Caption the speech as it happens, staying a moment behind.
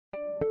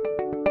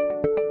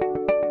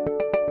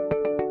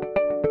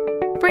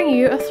bring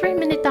you a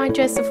 3-minute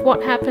digest of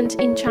what happened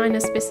in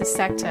China's business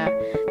sector.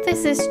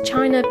 This is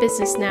China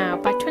Business Now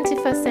by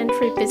 21st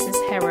Century Business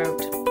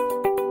Herald.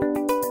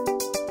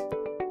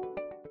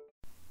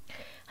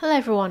 Hello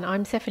everyone,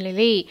 I'm Stephanie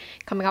Lee.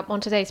 Coming up on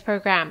today's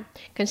program,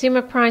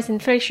 consumer price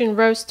inflation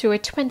rose to a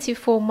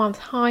 24-month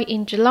high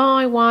in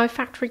July, while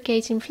factory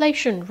gate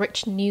inflation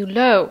reached new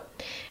low.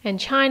 And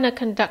China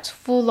conducts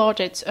full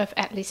audits of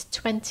at least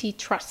 20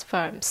 trust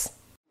firms.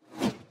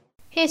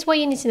 Here's what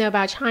you need to know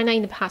about China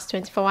in the past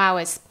 24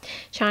 hours.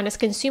 China's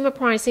Consumer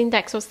Price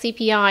Index, or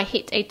CPI,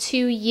 hit a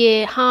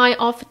 2-year high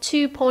of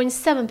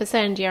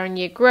 2.7%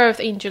 year-on-year growth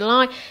in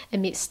July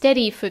amid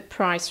steady food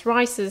price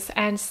rises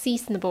and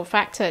seasonal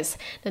factors,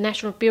 the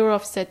National Bureau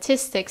of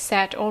Statistics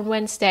said on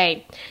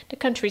Wednesday. The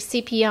country's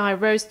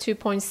CPI rose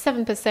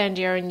 2.7%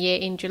 year-on-year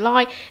in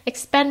July,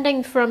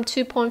 expanding from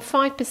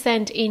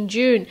 2.5% in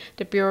June,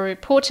 the Bureau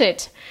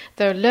reported.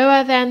 Though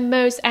lower than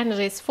most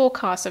analysts'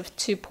 forecast of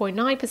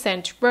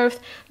 2.9% growth,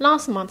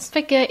 last month's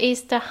figure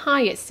is the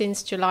highest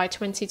since July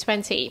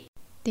 2020.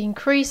 The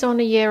increase on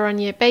a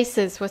year-on-year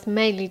basis was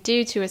mainly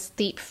due to a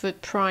steep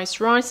food price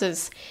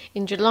rises.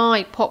 In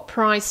July, pork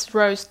price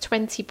rose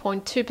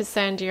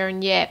 20.2%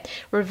 year-on-year,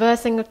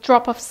 reversing a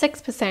drop of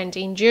 6%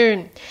 in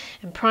June.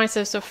 And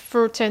prices of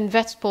fruit and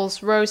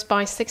vegetables rose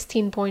by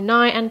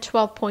 16.9% and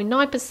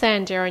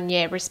 12.9%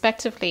 year-on-year,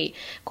 respectively,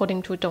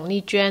 according to Dong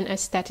Lijuan, a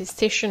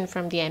statistician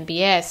from the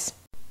NBS.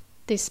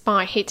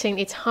 Despite hitting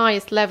its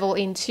highest level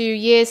in 2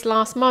 years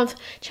last month,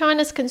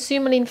 China's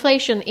consumer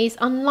inflation is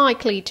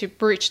unlikely to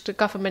breach the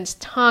government's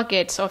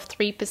target of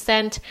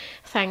 3%,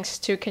 thanks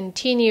to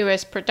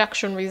continuous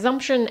production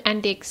resumption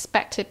and the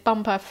expected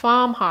bumper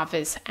farm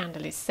harvest,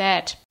 analysts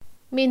said.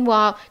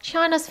 Meanwhile,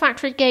 China's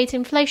factory gate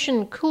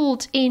inflation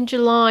cooled in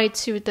July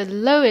to the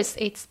lowest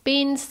it's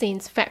been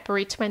since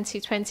February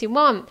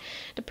 2021.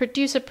 The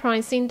Producer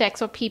Price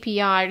Index, or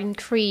PPI,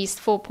 increased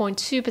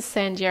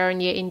 4.2%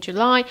 year-on-year in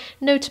July,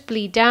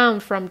 notably down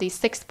from the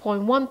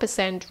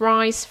 6.1%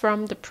 rise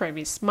from the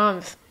previous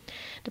month.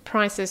 The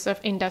prices of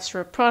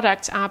industrial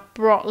products are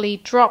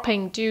broadly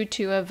dropping due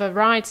to a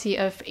variety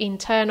of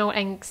internal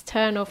and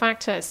external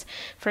factors.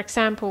 For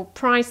example,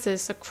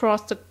 prices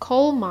across the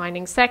coal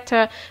mining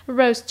sector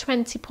rose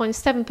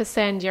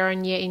 20.7%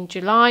 year-on-year in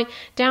July,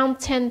 down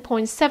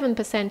 10.7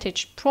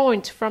 percentage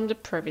points from the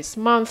previous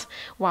month,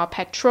 while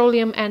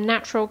petroleum and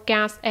natural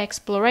gas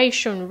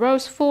exploration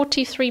rose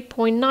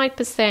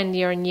 43.9%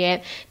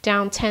 year-on-year,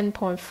 down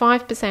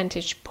 10.5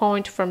 percentage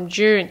points from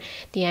June,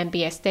 the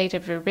NBS data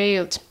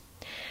revealed.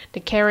 The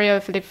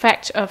carryover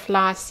effect of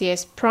last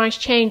year's price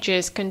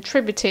changes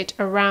contributed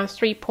around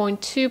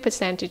 3.2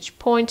 percentage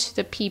points to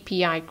the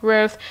PPI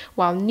growth,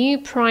 while new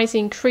price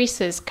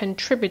increases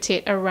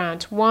contributed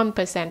around 1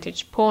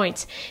 percentage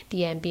point,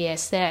 the NBS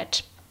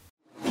said.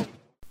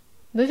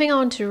 Moving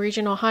on to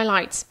regional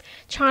highlights.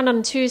 China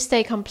on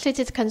Tuesday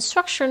completed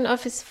construction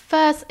of its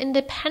first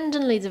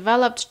independently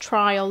developed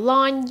trial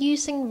line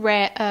using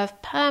rare earth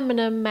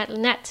permanent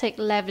magnetic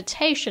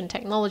levitation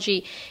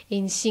technology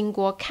in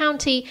Xinguo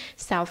County,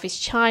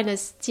 southeast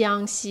China's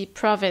Jiangxi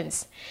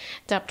province.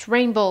 Dubbed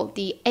Rainbow,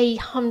 the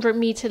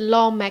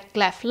 800-meter-long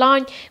maglev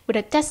line, with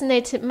a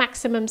designated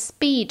maximum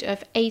speed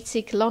of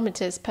 80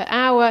 km per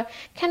hour,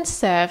 can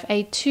serve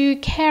a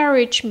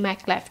 2-carriage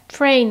maglev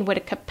train with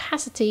a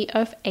capacity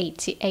of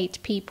 88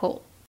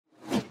 people.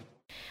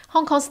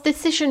 Hong Kong's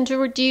decision to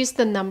reduce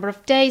the number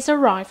of days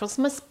arrivals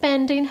must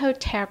spend in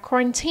hotel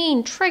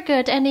quarantine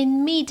triggered an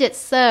immediate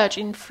surge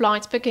in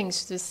flight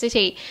bookings to the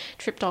city,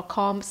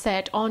 Trip.com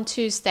said on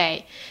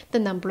Tuesday. The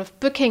number of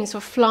bookings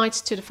for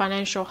flights to the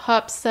financial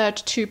hub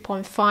surged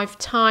 2.5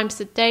 times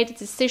the day the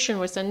decision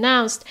was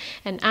announced,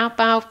 and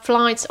outbound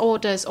flights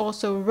orders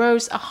also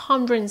rose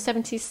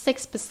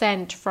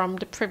 176% from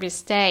the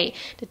previous day,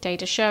 the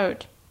data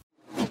showed.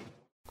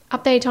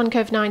 Update on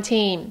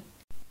COVID-19.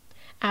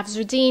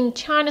 Avzudine,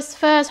 China's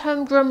first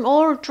homegrown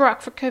oral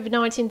drug for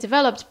COVID-19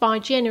 developed by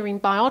Genuine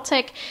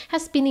Biotech,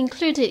 has been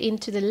included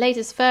into the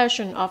latest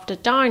version of the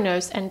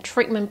Diagnose and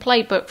Treatment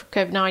Playbook for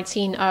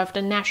COVID-19 of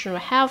the National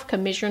Health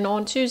Commission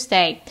on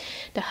Tuesday.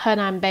 The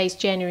Henan-based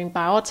Genuine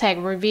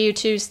Biotech revealed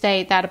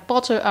Tuesday that a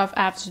bottle of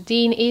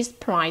Avzudine is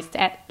priced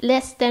at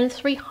less than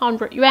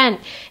 300 yuan,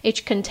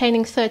 each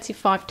containing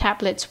 35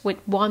 tablets with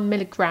 1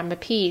 milligram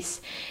apiece.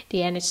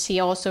 The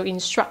NHC also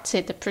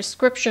instructed the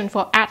prescription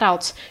for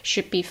adults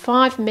should be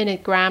 5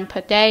 milligrams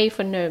per day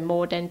for no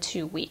more than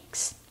 2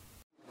 weeks.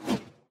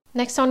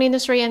 Next on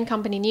industry and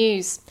company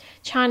news.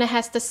 China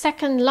has the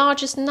second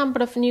largest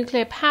number of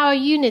nuclear power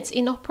units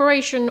in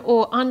operation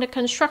or under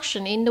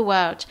construction in the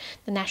world,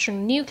 the National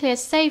Nuclear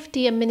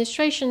Safety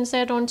Administration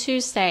said on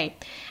Tuesday.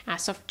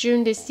 As of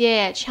June this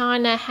year,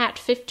 China had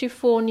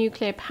 54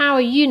 nuclear power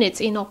units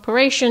in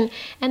operation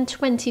and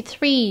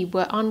 23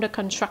 were under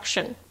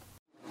construction.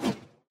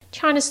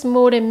 China's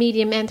Small and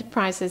Medium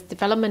Enterprises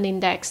Development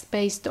Index,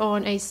 based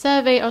on a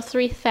survey of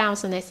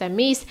 3,000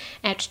 SMEs,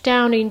 edged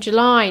down in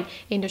July,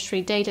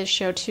 industry data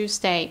showed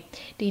Tuesday.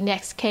 The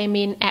index came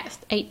in at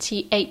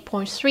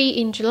 88.3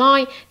 in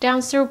July,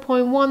 down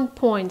 0.1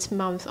 points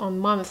month on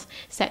month,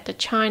 said the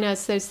China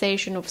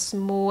Association of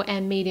Small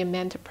and Medium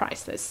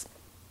Enterprises.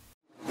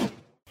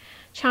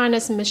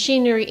 China's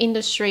machinery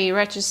industry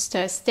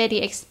registered steady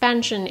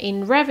expansion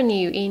in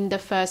revenue in the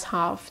first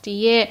half of the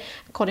year,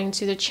 according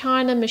to the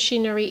China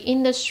Machinery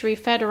Industry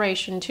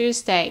Federation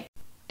Tuesday.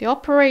 The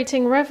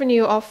operating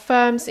revenue of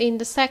firms in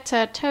the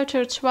sector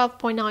totaled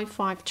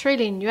 12.95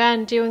 trillion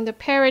yuan during the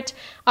period,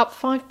 up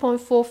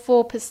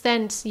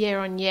 5.44%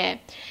 year-on-year.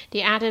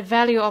 The added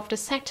value of the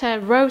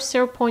sector rose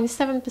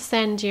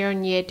 0.7%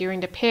 year-on-year during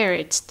the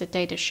period, the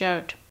data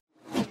showed.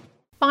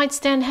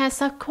 ByteDance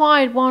has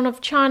acquired one of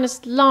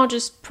China's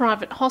largest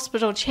private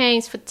hospital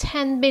chains for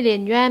 10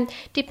 billion yuan,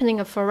 deepening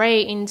a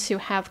foray into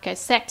healthcare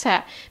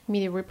sector,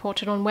 media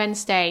reported on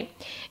Wednesday.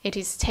 It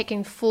is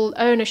taking full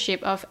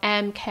ownership of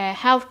Amcare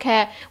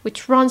Healthcare,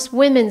 which runs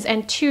women's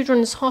and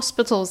children's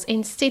hospitals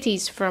in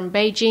cities from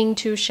Beijing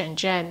to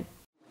Shenzhen.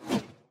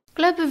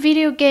 Global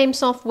video game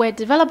software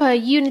developer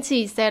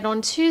Unity said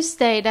on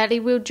Tuesday that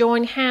it will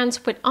join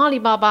hands with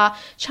Alibaba,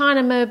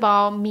 China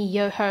Mobile,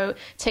 MiYoho,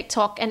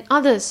 TikTok, and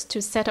others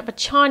to set up a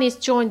Chinese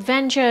joint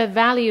venture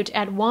valued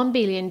at $1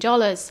 billion.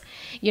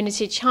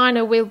 Unity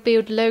China will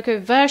build local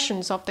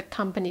versions of the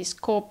company's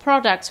core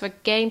products for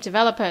game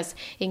developers,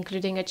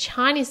 including a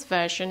Chinese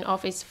version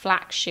of its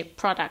flagship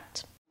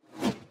product.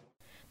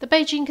 The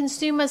Beijing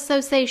Consumer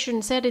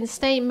Association said in a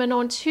statement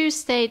on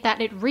Tuesday that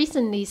it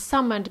recently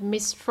summoned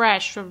Ms.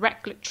 Fresh for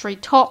regulatory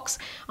talks,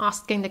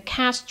 asking the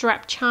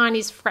cash-strapped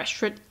Chinese fresh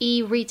fruit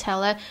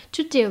e-retailer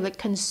to deal with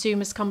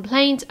consumers'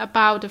 complaints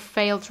about the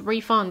failed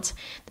refund.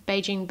 The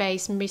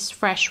Beijing-based Ms.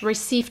 Fresh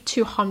received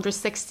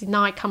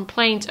 269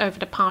 complaints over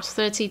the past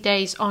 30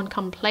 days on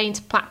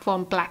complaint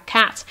platform Black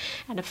Cat,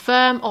 and the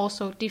firm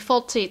also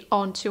defaulted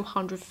on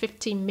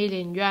 250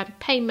 million yuan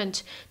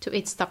payment to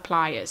its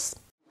suppliers.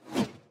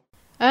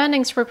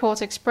 Earnings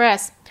report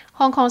express.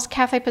 Hong Kong's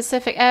Cathay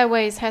Pacific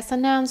Airways has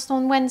announced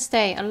on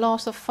Wednesday a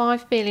loss of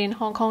 5 billion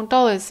Hong Kong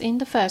dollars in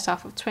the first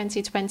half of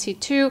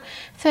 2022,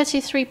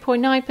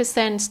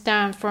 33.9%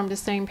 down from the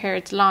same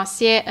period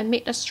last year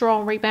amid a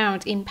strong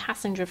rebound in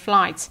passenger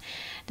flights.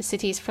 The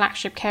city's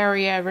flagship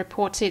carrier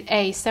reported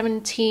a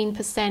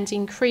 17%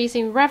 increase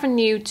in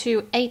revenue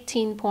to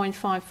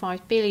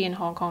 18.55 billion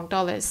Hong Kong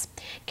dollars.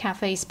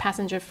 Cathay's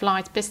passenger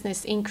flight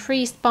business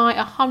increased by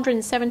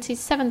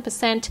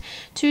 177%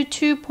 to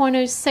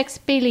 2.06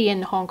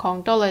 billion Hong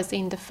Kong dollars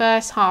in the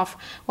first half,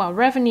 while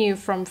revenue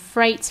from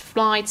freight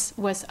flights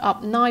was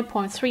up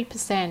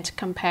 9.3%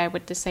 compared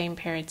with the same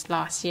period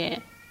last year.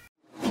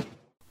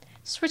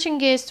 Switching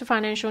gears to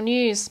financial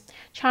news,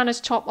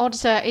 China's top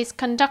auditor is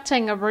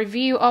conducting a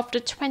review of the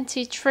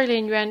 20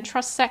 trillion yuan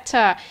trust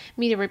sector,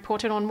 media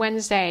reported on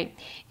Wednesday.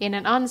 In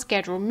an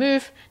unscheduled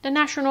move, the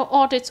National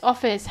Audit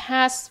Office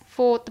has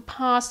for the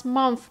past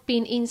month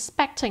been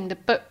inspecting the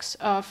books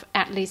of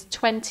at least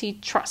 20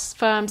 trust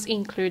firms,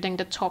 including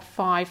the top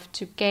 5,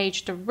 to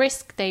gauge the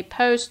risk they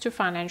pose to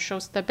financial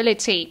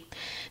stability.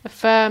 The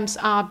firms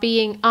are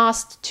being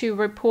asked to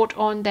report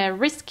on their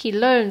risky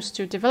loans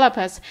to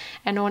developers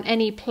and on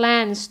any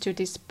plans to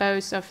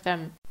dispose of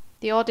them.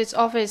 The Audit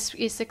Office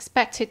is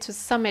expected to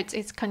submit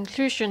its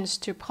conclusions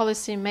to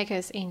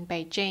policymakers in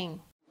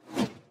Beijing.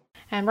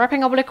 And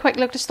wrapping up with a quick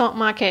look at the stock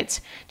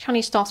market,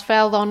 Chinese stocks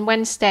fell on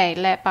Wednesday,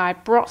 led by a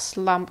broad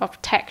slump of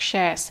tech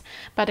shares.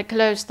 By the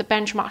close, the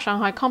benchmark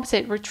Shanghai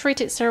Composite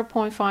retreated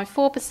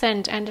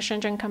 0.54% and the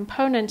Shenzhen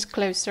Component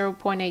closed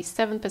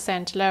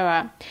 0.87%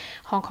 lower.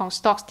 Hong Kong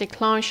stocks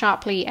declined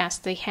sharply as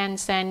the Hang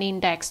Seng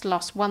Index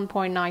lost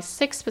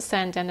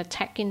 1.96% and the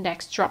Tech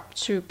Index dropped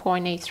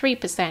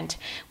 2.83%,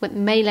 with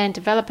mainland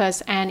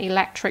developers and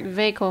electric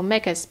vehicle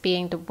makers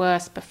being the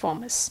worst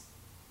performers.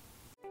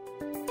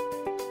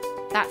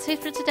 That's it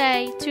for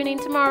today. Tune in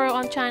tomorrow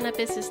on China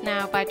Business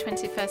Now by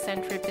 21st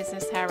Century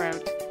Business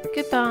Herald.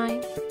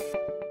 Goodbye.